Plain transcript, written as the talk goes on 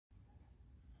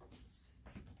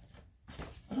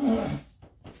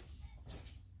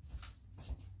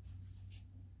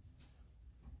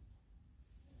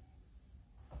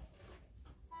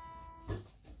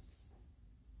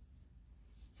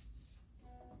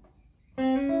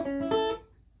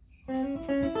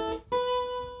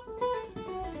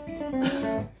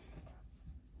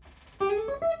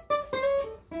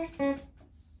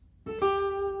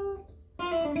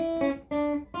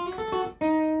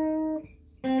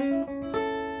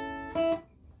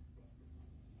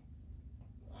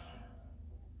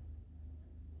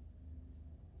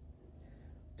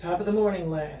Top of the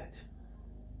morning, lad.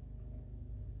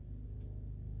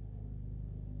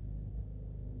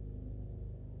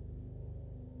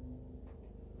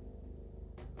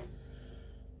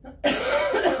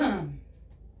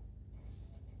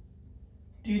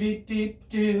 Do do do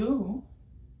do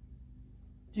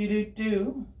do do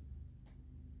do.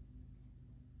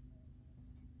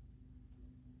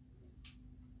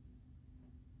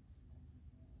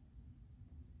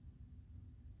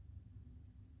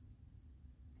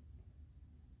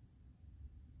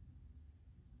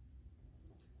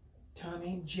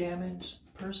 Tommy Jammin's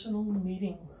personal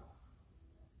meeting room.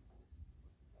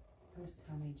 Who's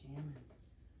Tommy Jammin?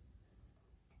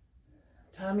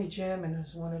 Tommy Jammin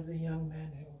is one of the young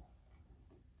men who,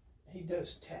 he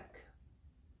does tech.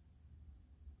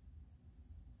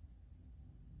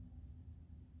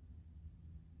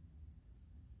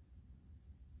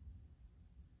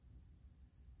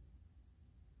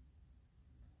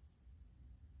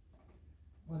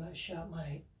 When I shot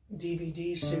my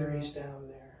DVD series down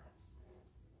there,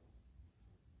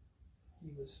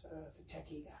 he was the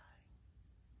techie guy.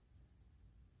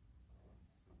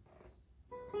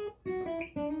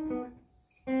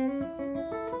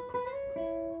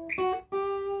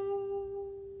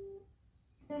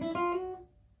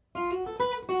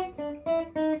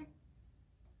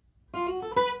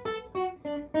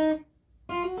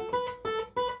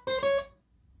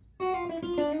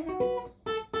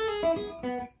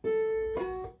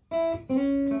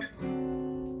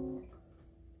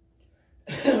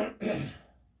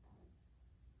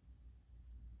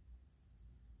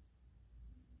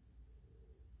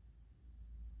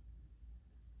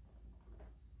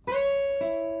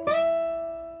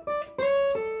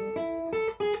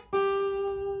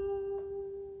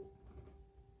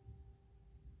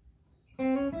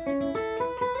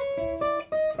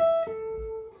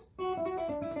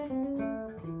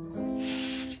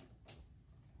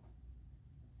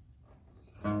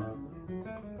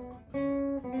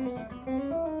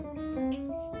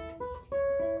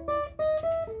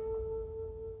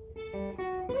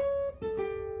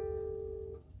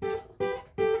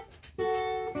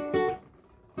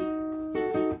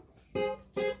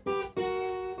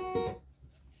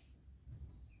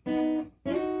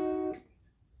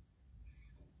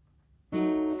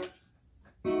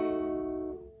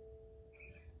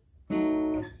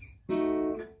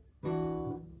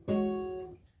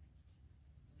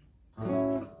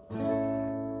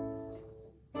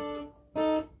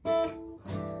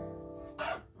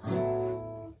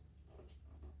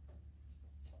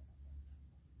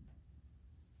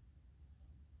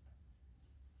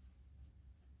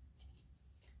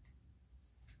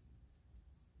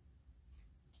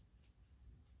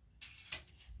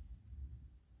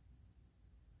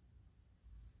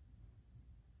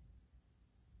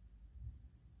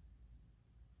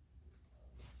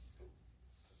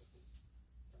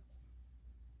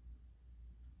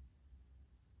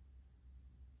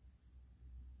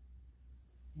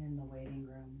 In the waiting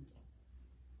room.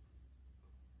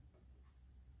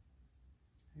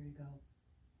 Here you go.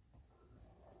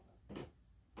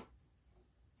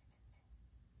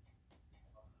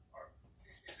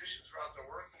 These musicians are out there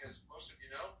working, as most of you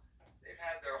know. They've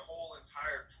had their whole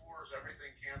entire tours,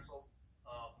 everything canceled.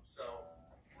 So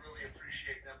really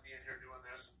appreciate them being here doing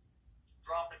this.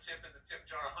 Drop a tip in the tip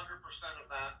jar. 100% of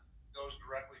that goes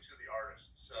directly to the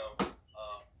artist. So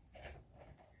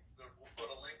we'll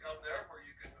put a link up there where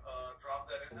you can drop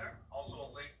that in there. Also a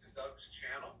link to Doug's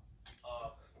channel.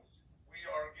 We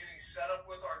are getting set up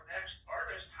with our next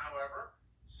artist, however.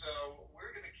 So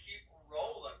we're going to keep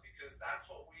rolling because that's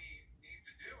what we need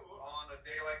to do on a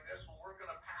day like this when we're going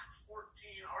to pack 14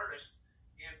 artists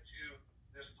into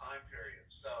this time period.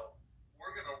 So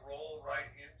we're going to roll right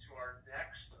into our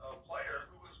next player,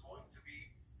 who is going to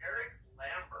be Eric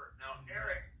Lambert. Now,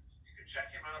 Eric, you can check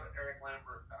him out at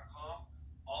ericlambert.com.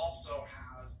 Also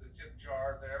has the tip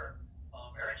jar there.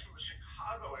 Eric's from the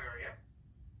Chicago area.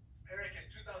 Eric in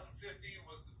 2015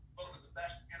 was voted the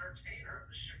best entertainer at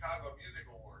the Chicago Music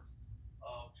Awards.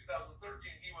 2013,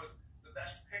 he was the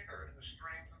best picker in the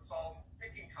strings and salt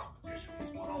picking competition.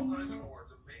 He's won all kinds of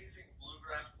awards. Amazing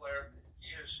bluegrass player.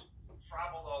 He has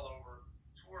traveled all over,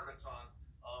 toured a ton,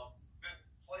 been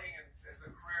playing as a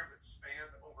career that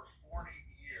spanned over 40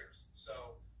 years.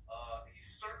 So he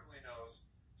certainly knows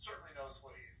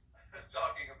what he's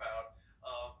talking about.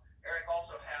 Eric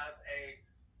also has a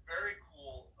very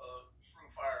cool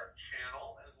True Fire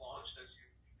channel that has launched. As you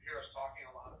hear us talking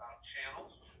a lot about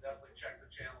channels, you should definitely check the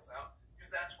channels out,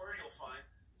 because that's where you'll find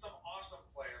some awesome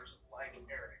players like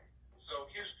Eric. So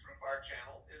his True Fire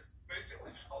channel is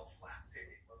basically just called Flat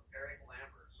Picking with Eric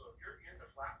Lambert. So if you're into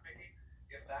flat picking,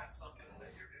 if that's something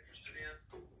that you're interested in,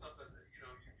 something that you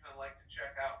kind of like to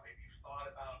check out, maybe you've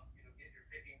thought about getting your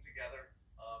picking together,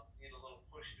 need a little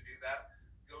push to do that,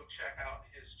 go check out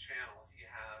his channel. He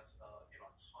has a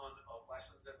ton of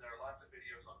lessons in there, lots of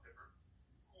videos on different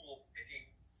cool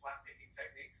flat picking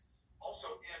techniques.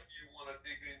 Also, if you want to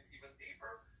dig in even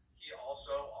deeper, he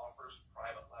also offers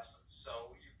private lessons.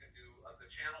 So you can do the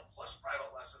channel plus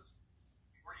private lessons,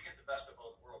 where you get the best of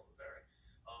both worlds with Eric.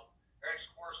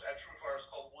 Eric's course at TrueFire is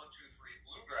called 1-2-3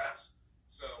 Bluegrass.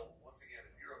 So once again,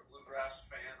 if you're a bluegrass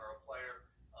fan or a player,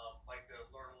 like to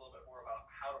learn a little bit more about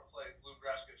how to play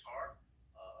bluegrass guitar,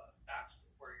 that's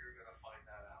where you're going to find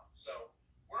that out. So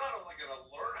we're not only going to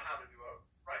learn how to do it,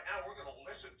 right now we're going to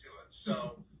listen to it.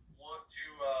 So want to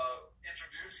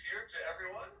introduce here to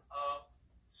everyone,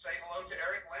 say hello to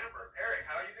Eric Lambert. Eric,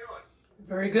 how are you doing?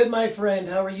 Very good, my friend.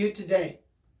 How are you today?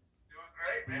 Doing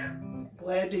great, man.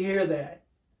 Glad to hear that.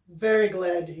 Very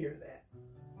glad to hear that.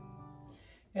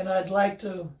 And I'd like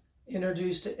to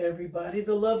introduce to everybody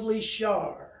the lovely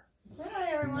Shar.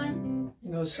 Hi, everyone.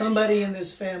 Somebody in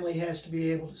this family has to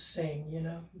be able to sing,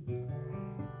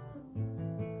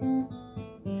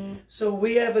 So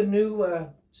we have a new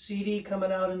CD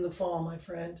coming out in the fall, my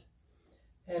friend.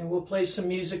 And we'll play some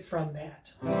music from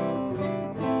that.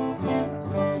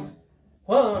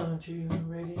 1, 2,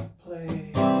 ready,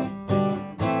 play.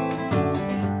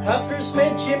 I first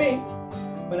met Jimmy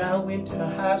when I went to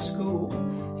high school.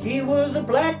 He was a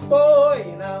black boy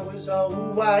and I was all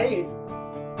white.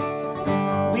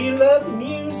 We loved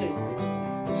music,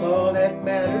 that's all that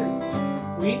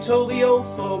mattered. We told the old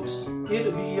folks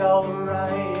it'll be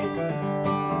alright.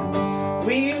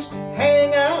 We used to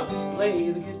hang out and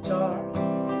play the guitar.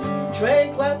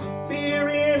 Drank lots of beer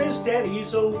in his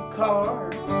daddy's old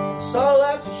car. Saw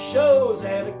lots of shows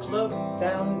at a club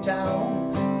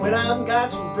downtown. Went out and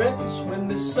got some breakfast when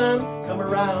the sun come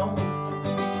around.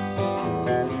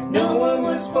 No one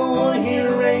was born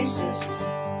here racist.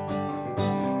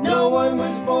 No one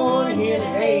was born here to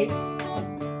hate.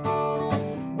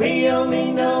 We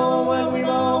only know what we've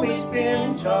always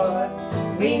been taught.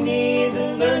 We need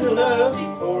to learn to love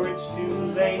before it's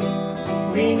too late.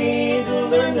 We need to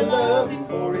learn to love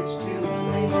before it's too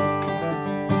late.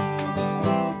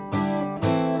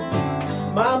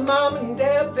 My mom and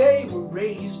dad, they were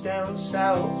raised down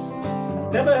south.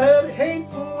 Never heard a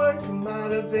hateful word come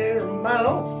out of their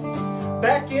mouth.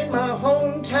 Back in my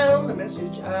hometown, the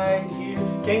message I'd hear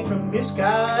came from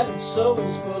misguided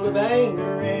souls full of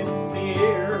anger and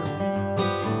fear.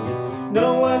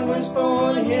 No one was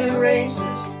born here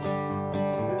racist.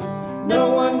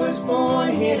 No one was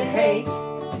born here to hate.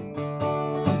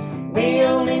 We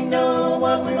only know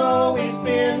what we've always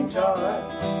been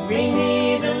taught. We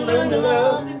need to learn to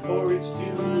love before it's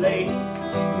too late.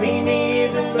 We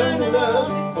need to learn to love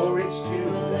before it's too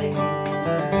late.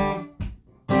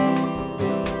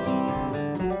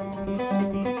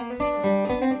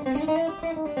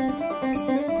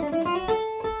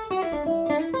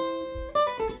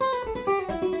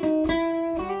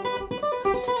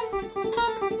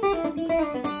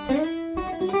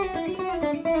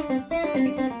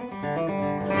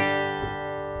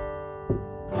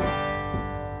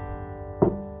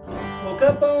 Woke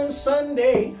up on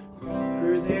Sunday,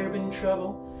 heard there'd been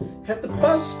trouble at the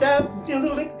bus stop and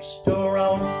the liquor store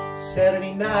on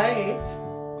Saturday night,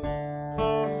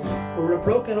 where a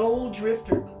broken old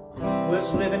drifter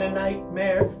was living a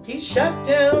nightmare. He shot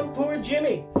down poor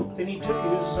Jimmy, then he took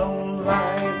his own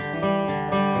life.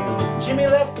 Jimmy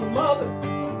left a mother,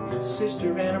 a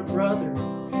sister and a brother.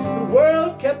 The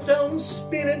world kept on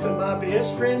spinning, but my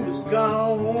best friend was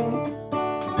gone.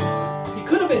 He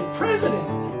could have been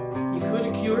president. Could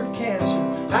have cured cancer.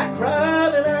 I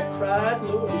cried and I cried,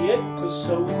 Lord, it was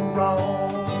so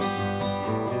wrong.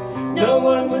 No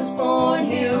one was born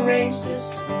here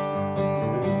racist.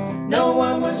 No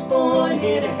one was born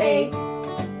here to hate.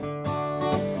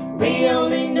 We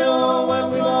only know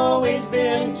what we've always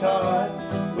been taught.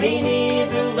 We need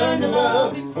to learn to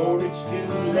love before it's too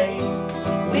late.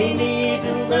 We need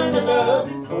to learn to love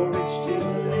before it's too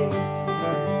late.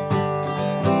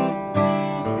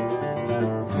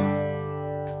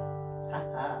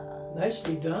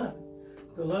 Nicely done.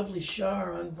 The lovely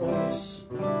Shar on voice.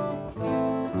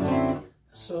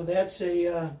 So that's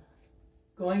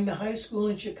going to high school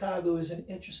in Chicago is an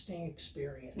interesting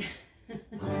experience,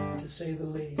 to say the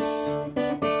least.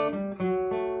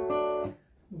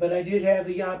 But I did have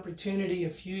the opportunity a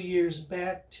few years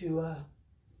back to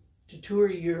tour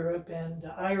Europe and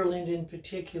Ireland in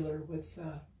particular with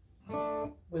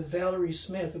Valerie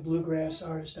Smith, a bluegrass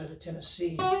artist out of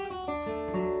Tennessee.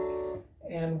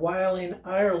 And while in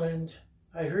Ireland,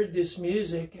 I heard this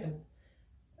music, and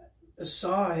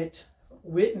saw it,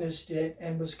 witnessed it,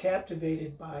 and was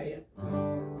captivated by it.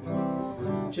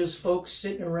 Just folks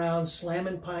sitting around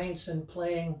slamming pints and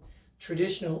playing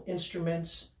traditional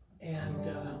instruments, and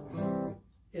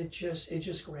it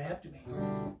just grabbed me,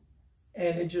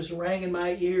 and it just rang in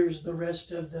my ears the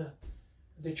rest of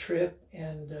the trip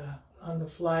and on the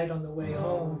flight on the way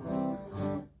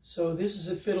home. So this is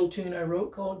a fiddle tune I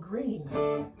wrote called Green.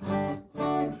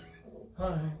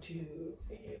 1, 2,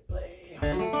 3, play.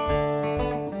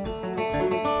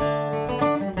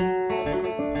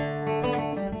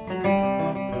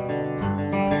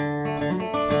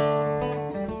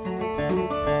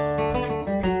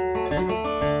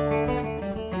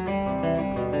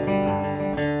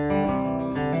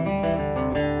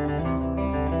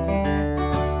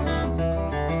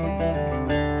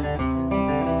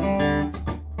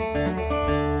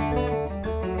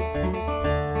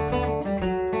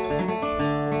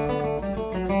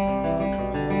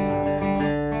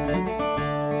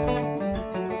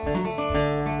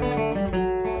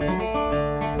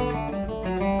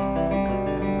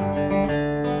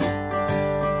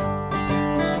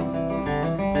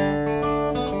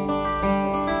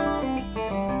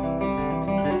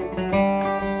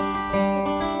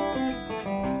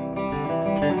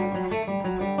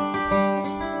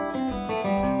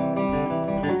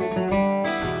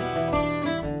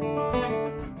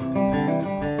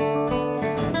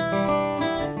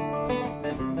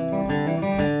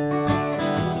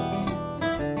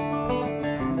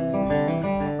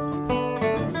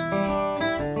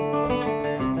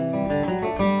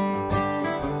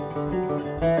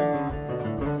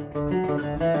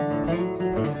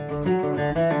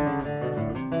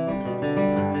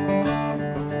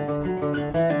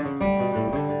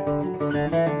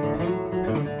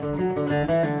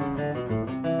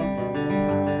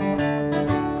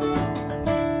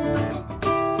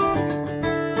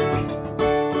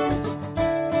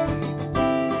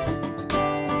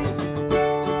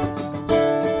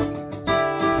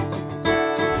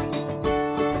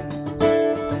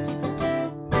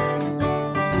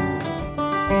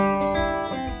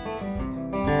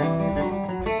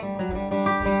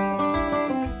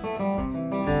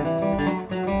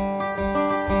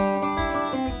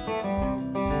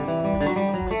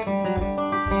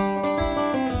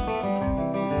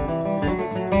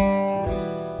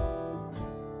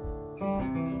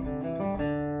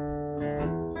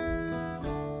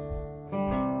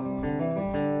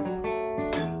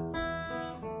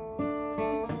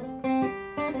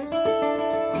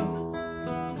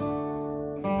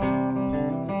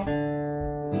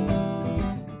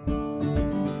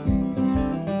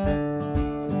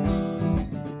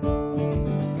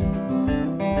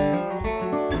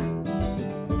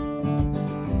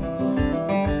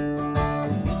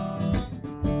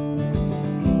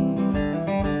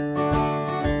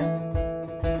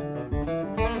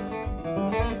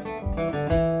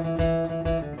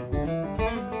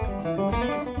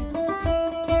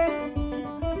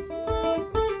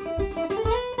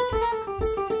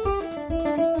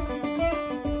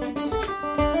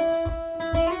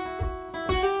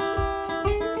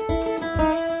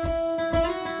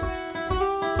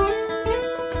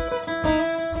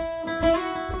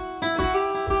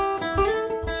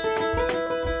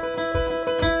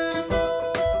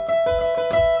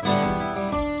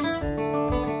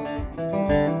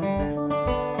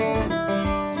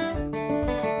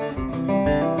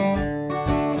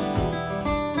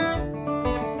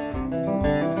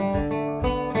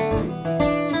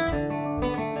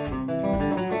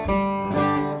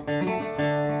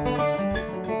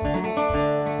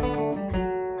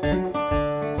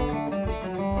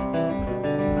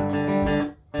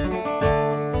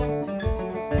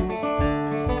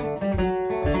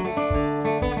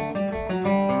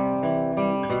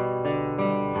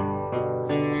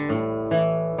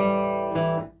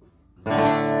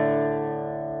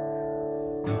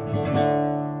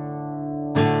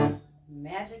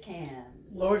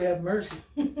 Lord have mercy.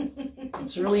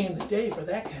 It's early in the day for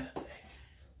that kind of thing.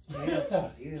 It's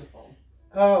beautiful, beautiful.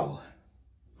 Oh,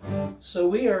 so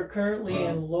we are currently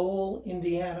in Lowell,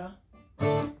 Indiana,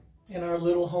 in our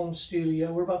little home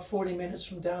studio. We're about 40 minutes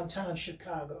from downtown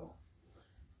Chicago,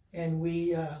 and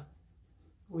we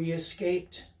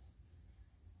escaped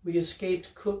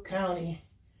Cook County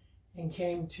and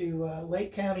came to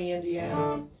Lake County,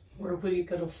 Indiana, where we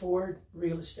could afford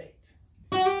real estate.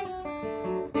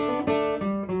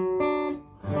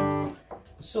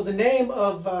 So the name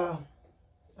of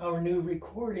our new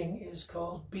recording is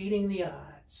called Beating the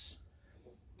Odds.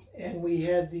 And we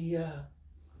had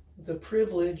the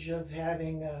privilege of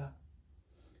having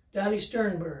Donnie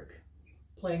Sternberg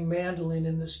playing mandolin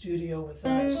in the studio with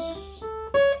us.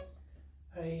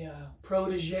 A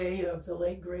protege of the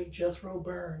late, great Jethro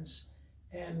Burns.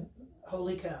 And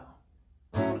holy cow,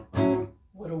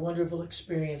 what a wonderful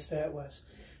experience that was.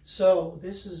 So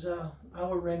this is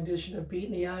our rendition of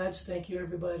Beating the Odds. Thank you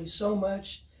everybody so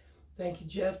much. Thank you,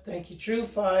 Jeff. Thank you, True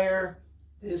Fire.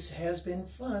 This has been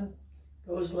fun.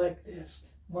 Goes like this.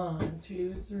 1,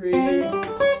 2, 3.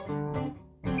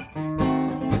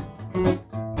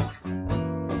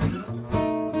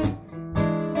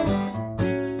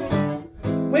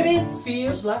 When it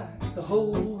feels like the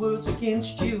whole world's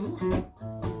against you,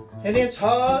 and it's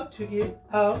hard to get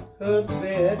out of the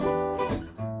bed,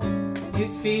 you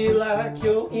feel like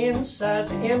your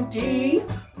insides are empty,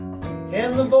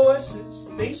 and the voices,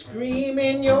 they scream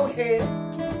in your head.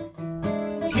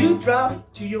 You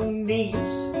drop to your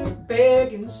knees,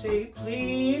 beg and say,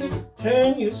 please,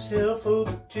 turn yourself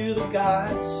over to the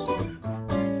gods.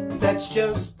 That's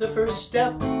just the first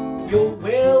step, you're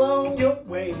well on your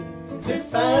way to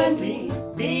finally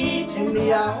beating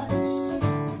the odds.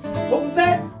 Oh,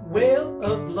 that well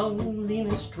of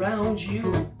loneliness drowns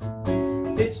you.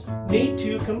 It's need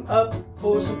to come up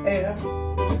for some air.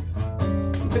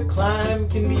 The climb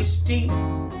can be steep,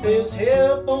 there's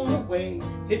help on the way.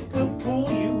 It will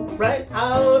pull you right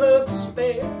out of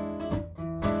despair.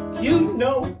 You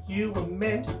know you were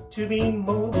meant to be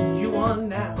more than you are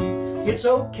now. It's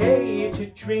okay to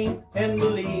dream and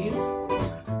believe.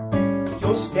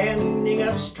 You're standing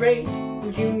up straight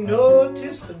when you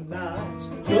notice the nods.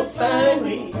 You're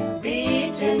finally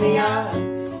beating the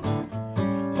odds.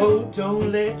 Oh,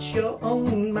 don't let your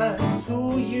own mind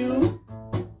fool you.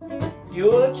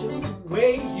 You're just the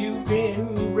way you've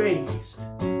been raised.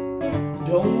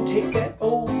 Don't take that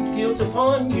old guilt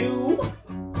upon you.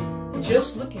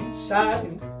 Just look inside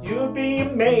and you'll be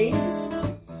amazed.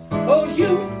 Oh,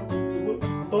 you were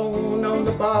born on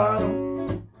the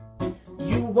bottom.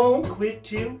 You won't quit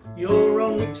till you're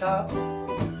on the top.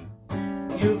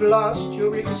 You've lost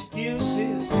your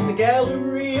excuses, the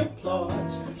gallery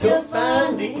applauds. You're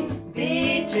finally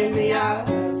beating the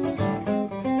odds.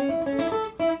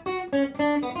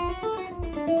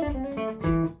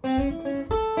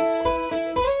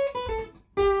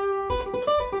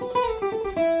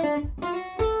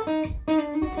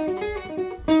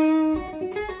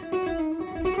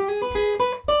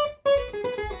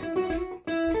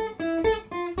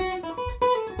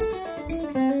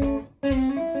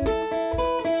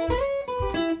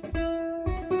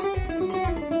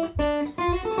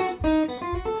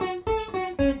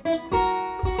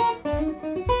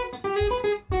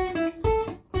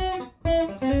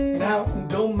 Now,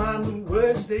 don't mind the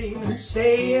words they've been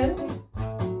saying.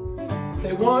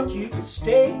 They want you to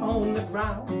stay on the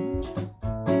ground.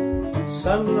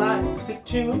 Some like the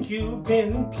tune you've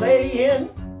been playing.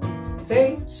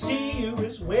 They see you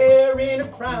as wearing a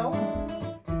crown.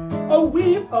 Oh,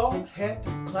 we've all had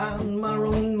to climb our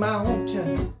own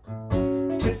mountain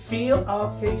to feel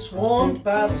our face warmed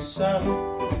by the sun.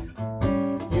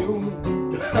 You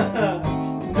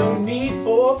no need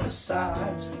for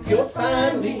facades. You're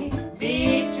finally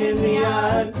beating the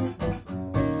odds.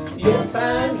 You're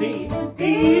finally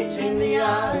beating the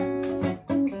odds.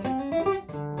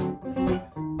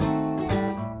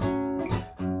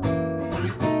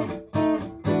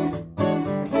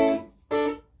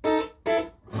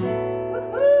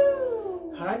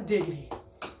 Woohoo! Hot diggity.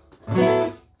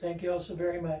 Thank you all so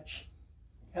very much.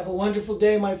 Have a wonderful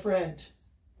day, my friend.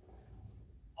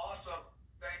 Awesome.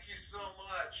 Thank you so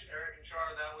much, Eric and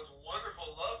Char. That was wonderful.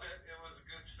 Loved it. It was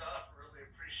good stuff. Really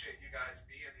appreciate you guys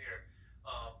being here.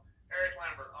 Eric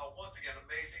Lambert, once again,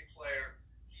 amazing player.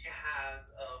 He has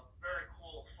a very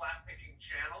cool flat picking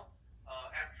channel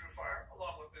at True Fire,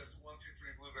 along with this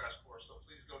 1-2-3 Bluegrass course. So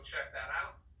please go check that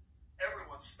out.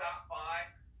 Everyone stop by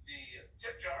the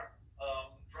tip jar.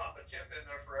 Drop a tip in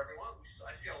there for everyone.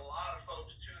 I see a lot of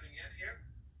folks tuning in here.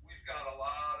 We've got a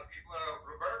lot of people.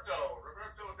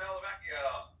 Roberto Della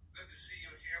Vecchia. Good to see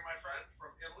you here, my friend,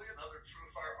 from Italy, another True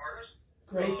Fire artist.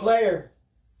 Great player.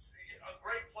 A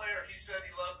great player. He said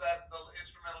he loves the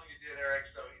instrumental you did, Eric.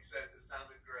 So he said it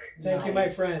sounded great. Thank you,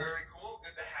 my friend. Very cool.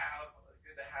 Good to have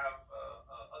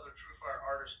other True Fire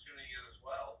artists tuning in as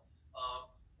well.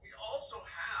 We also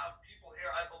have people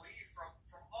here, I believe, from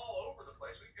all over the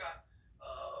place. We've got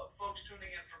folks tuning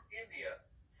in from India,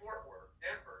 Fort Worth,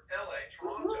 Denver, LA,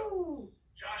 Toronto,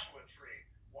 Joshua Tree,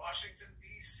 Washington,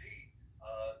 D.C.,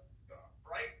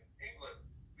 Brighton, England.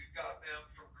 We've got them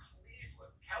from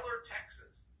Cleveland, Keller,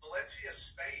 Texas, Valencia,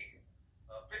 Spain,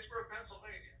 Pittsburgh,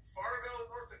 Pennsylvania, Fargo,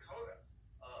 North Dakota,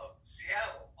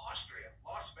 Seattle, Austria,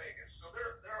 Las Vegas. So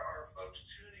there are folks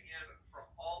tuning in from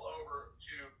all over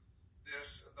to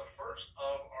the first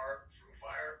of our True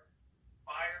Fire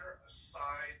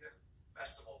Fireside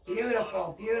festivals. There's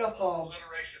Beautiful, beautiful.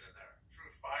 alliteration in there.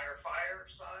 True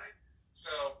Fireside.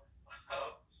 So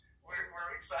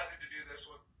we're excited to do this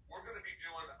one. We're going to be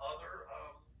doing other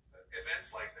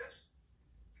events like this.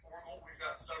 We've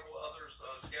got several others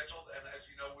scheduled, and as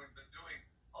you know, we've been doing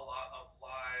a lot of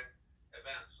live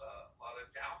events, a lot of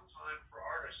downtime for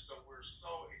artists. So we're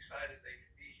so excited they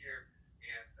can be here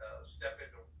and step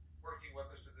into working with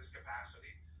us in this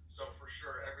capacity. So for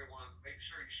sure, everyone, make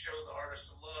sure you show the artists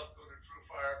some love. Go to True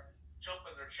Fire, jump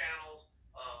in their channels,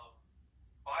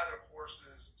 buy their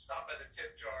courses, stop at the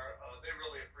tip jar. They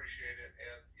really appreciate it,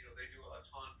 and they do a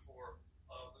ton for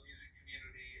the music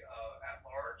community at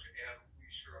large, and we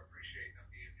sure appreciate them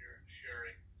being here and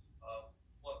sharing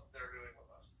what they're doing with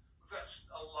us. We've got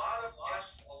a lot of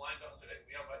guests lined up today.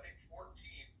 We have, I think, 14.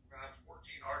 We're going to have 14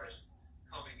 artists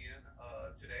coming in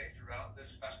today throughout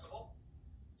this festival.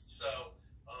 So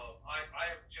I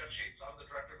am Jeff Sheets. I'm the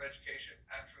Director of Education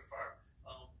at True Fire.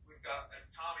 We've got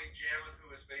Tommy Jammin, who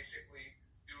is basically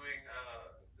doing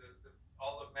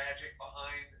all the magic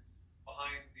behind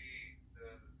the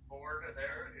board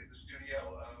there in the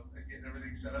studio and getting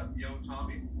everything set up. Yo,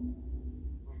 Tommy.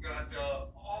 We've got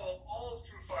all of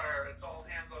True Fire. It's all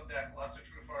hands on deck. Lots of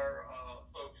True Fire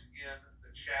folks in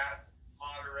the chat,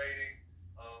 moderating.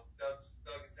 Doug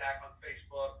and Zach on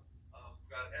Facebook.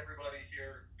 We've got everybody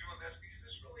here doing this because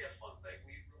it's really a fun thing.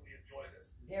 We really enjoy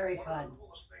this. Very One fun. of the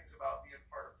coolest things about being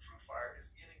part of True Fire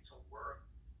is getting to work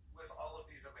with all of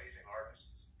these amazing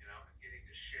artists, and getting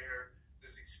to share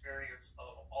this experience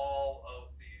of all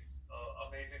of these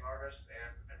amazing artists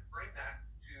and bring that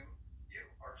to you,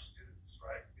 our students,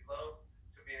 right? We love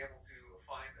to be able to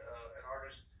find an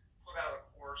artist, put out a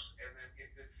course, and then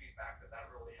get good feedback that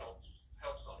really helps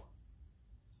someone.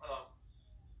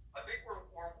 I think we're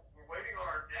waiting on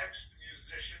our next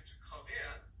musician to come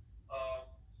in,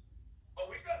 but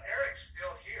we've got Eric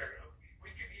still here. We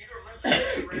can either listen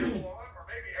to ramble on, or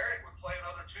maybe Eric would play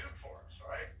another tune for us,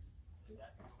 right?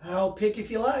 I'll pick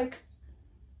if you like.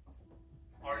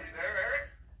 Are you there, Eric?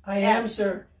 I Yes. am,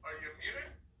 sir. Are you muted?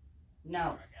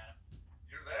 No.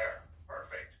 You're there.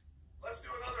 Perfect. Let's do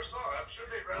another song. I'm sure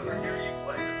they'd rather hear you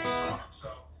play than me talk.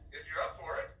 So if you're up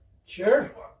for it, Sure.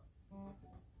 let's do one.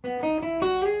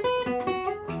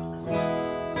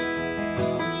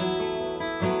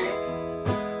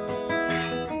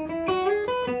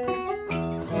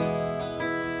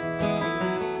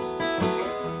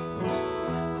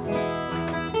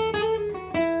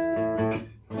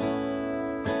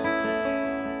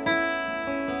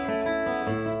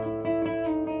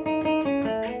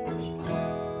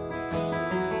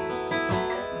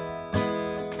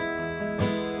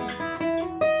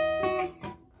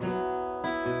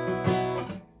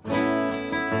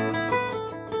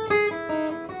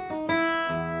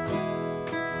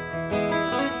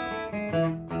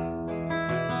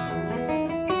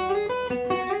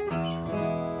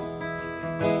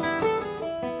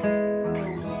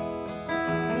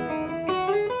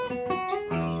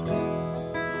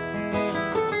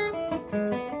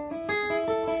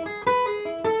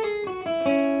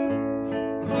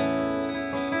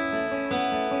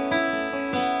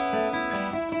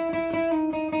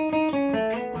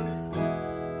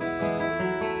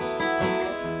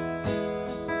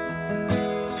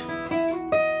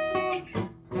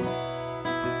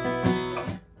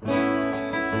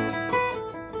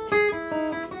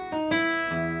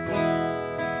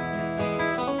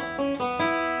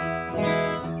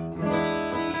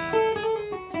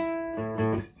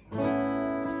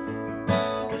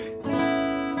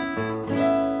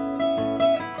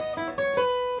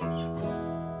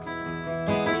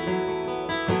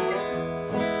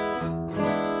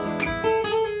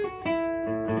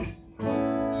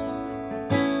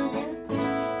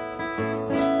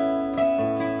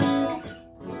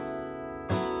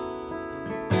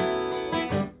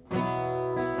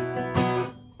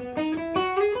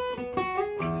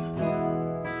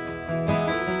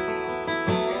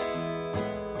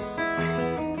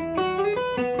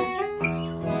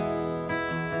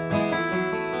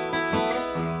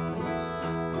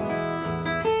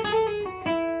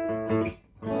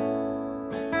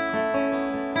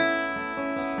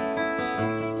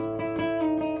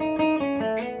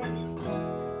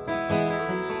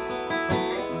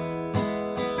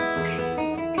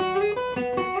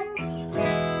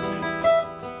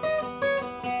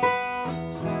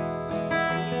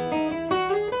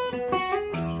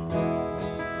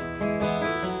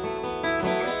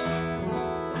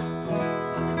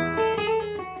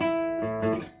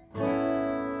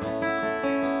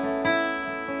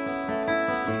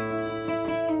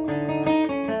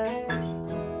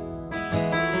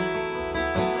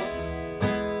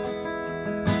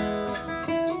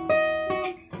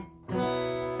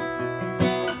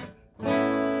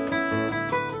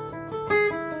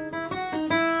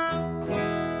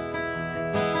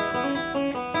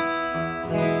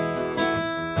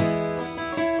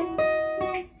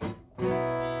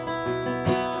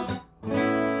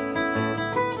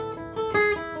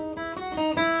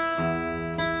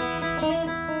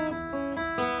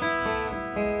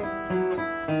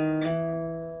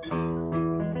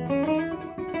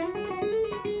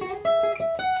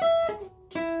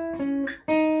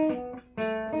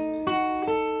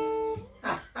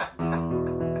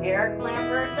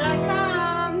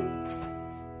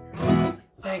 EricLambert.com.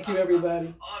 Thank you,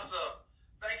 everybody. Awesome.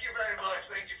 Thank you very much.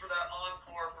 Thank you for that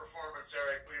encore performance,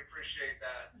 Eric. We appreciate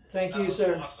that. Thank That you, was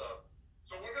sir. Awesome.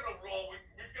 So we're going to roll. We've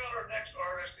got our next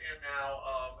artist in now,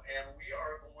 and we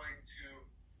are going to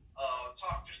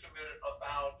talk just a minute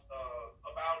about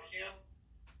him.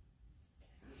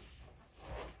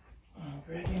 Oh,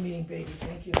 grab your meeting, baby.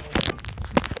 Thank you.